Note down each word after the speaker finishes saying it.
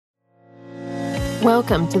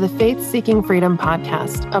Welcome to the Faith Seeking Freedom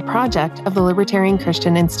podcast, a project of the Libertarian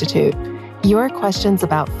Christian Institute. Your questions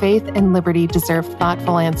about faith and liberty deserve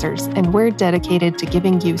thoughtful answers, and we're dedicated to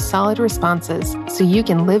giving you solid responses so you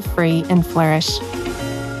can live free and flourish.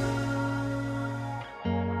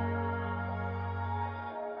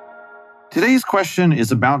 Today's question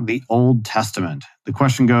is about the Old Testament. The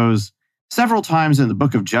question goes, several times in the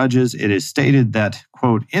book of Judges, it is stated that,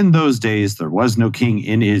 quote, in those days there was no king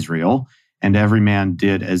in Israel, and every man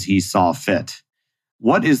did as he saw fit.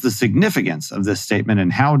 What is the significance of this statement,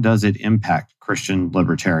 and how does it impact Christian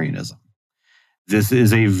libertarianism? This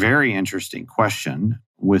is a very interesting question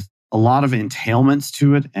with a lot of entailments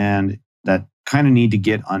to it, and that kind of need to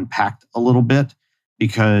get unpacked a little bit,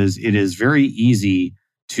 because it is very easy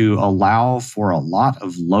to allow for a lot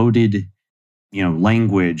of loaded,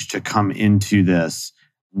 language to come into this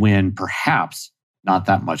when perhaps not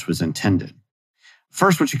that much was intended.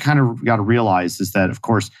 First, what you kind of got to realize is that, of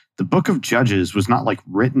course, the book of Judges was not like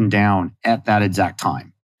written down at that exact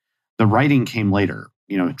time. The writing came later.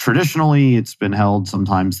 Traditionally, it's been held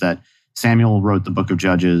sometimes that Samuel wrote the book of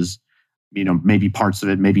Judges, maybe parts of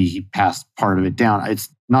it, maybe he passed part of it down. It's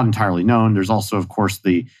not entirely known. There's also, of course,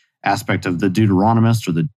 the aspect of the Deuteronomist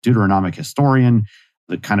or the Deuteronomic historian,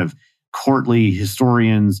 the kind of courtly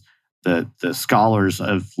historians, the scholars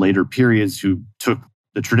of later periods who took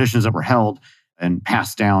the traditions that were held and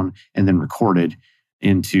passed down and then recorded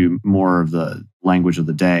into more of the language of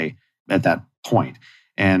the day at that point.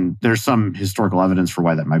 And there's some historical evidence for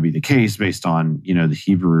why that might be the case based on, the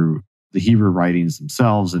Hebrew writings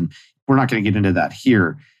themselves. And we're not going to get into that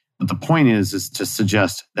here. But the point is to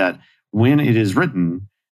suggest that when it is written,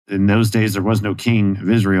 in those days there was no king of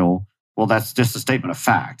Israel, well, that's just a statement of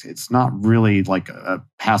fact. It's not really like a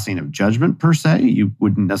passing of judgment per se. You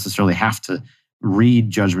wouldn't necessarily have to read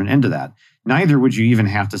judgment into that. Neither would you even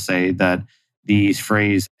have to say that the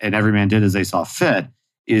phrase, and every man did as they saw fit,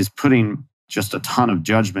 is putting just a ton of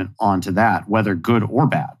judgment onto that, whether good or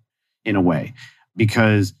bad, in a way.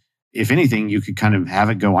 Because if anything, you could kind of have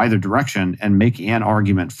it go either direction and make an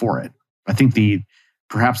argument for it. I think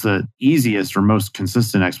perhaps the easiest or most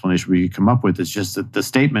consistent explanation we could come up with is just that the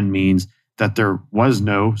statement means that there was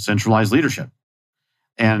no centralized leadership.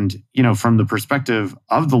 And, from the perspective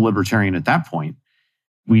of the libertarian at that point,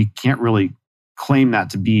 we can't really claim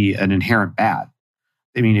that to be an inherent bad.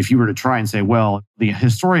 I mean, if you were to try and say, well, the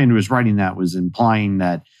historian who was writing that was implying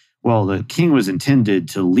that, well, the king was intended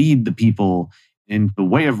to lead the people in the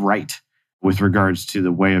way of right with regards to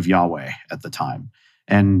the way of Yahweh at the time.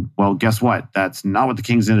 And, well, guess what? That's not what the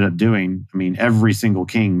kings ended up doing. I mean, every single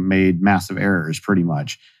king made massive errors, pretty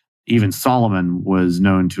much. Even Solomon was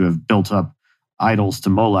known to have built up idols to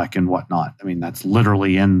Molech and whatnot. I mean, that's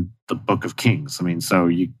literally in the book of Kings. I mean, so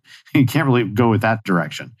you can't really go with that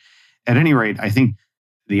direction. At any rate, I think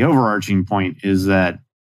the overarching point is that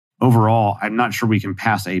overall, I'm not sure we can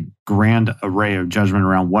pass a grand array of judgment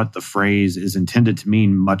around what the phrase is intended to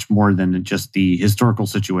mean much more than just the historical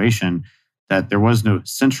situation that there was no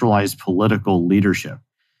centralized political leadership.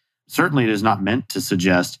 Certainly, it is not meant to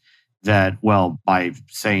suggest that, well, by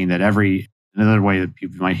saying that another way that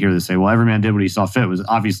people might hear this say, well, every man did what he saw fit, was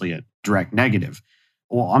obviously a direct negative.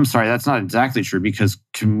 Well, I'm sorry, that's not exactly true, because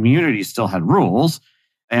community still had rules.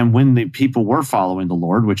 And when the people were following the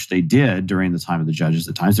Lord, which they did during the time of the Judges,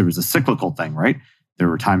 at times there was a cyclical thing, right? There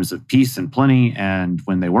were times of peace and plenty, and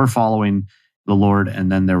when they were following the Lord,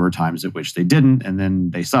 and then there were times at which they didn't, and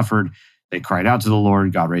then they suffered. They cried out to the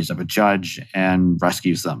Lord, God raised up a judge and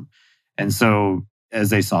rescues them. And so as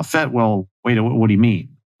they saw fit, well, wait, what do you mean?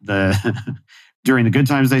 During the good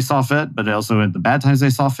times they saw fit, but also at the bad times they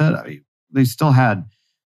saw fit? I mean, they still had,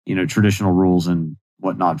 traditional rules and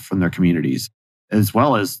whatnot from their communities, as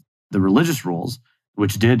well as the religious rules,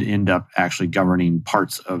 which did end up actually governing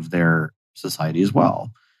parts of their society as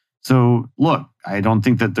well. So look, I don't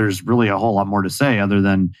think that there's really a whole lot more to say other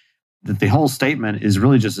than that the whole statement is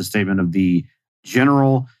really just a statement of the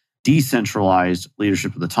general decentralized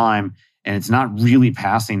leadership of the time. And it's not really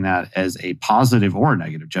passing that as a positive or a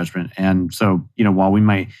negative judgment. And so, while we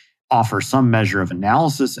might offer some measure of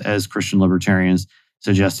analysis as Christian libertarians,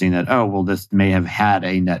 suggesting that, oh, well, this may have had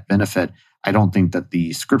a net benefit, I don't think that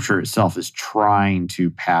the scripture itself is trying to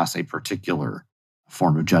pass a particular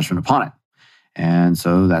form of judgment upon it. And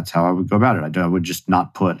so that's how I would go about it. I would just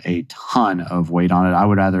not put a ton of weight on it. I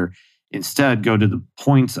would rather instead go to the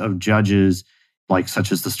points of Judges,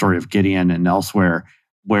 such as the story of Gideon and elsewhere,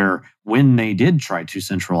 where when they did try to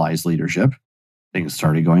centralize leadership, things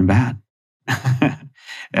started going bad.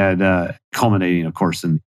 And culminating, of course,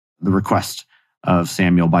 in the request of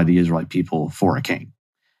Samuel by the Israelite people for a king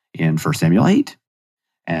in 1 Samuel 8.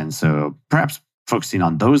 And so perhaps focusing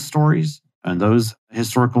on those stories and those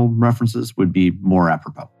historical references would be more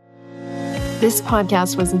apropos. This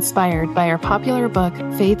podcast was inspired by our popular book,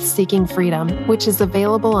 Faith Seeking Freedom, which is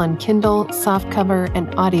available on Kindle, softcover,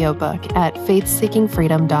 and audiobook at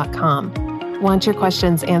faithseekingfreedom.com. Want your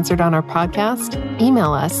questions answered on our podcast?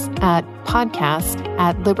 Email us at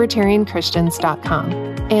podcast@libertarianchristians.com.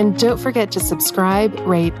 And don't forget to subscribe,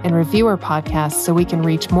 rate, and review our podcast so we can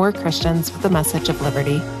reach more Christians with the message of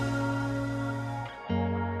liberty.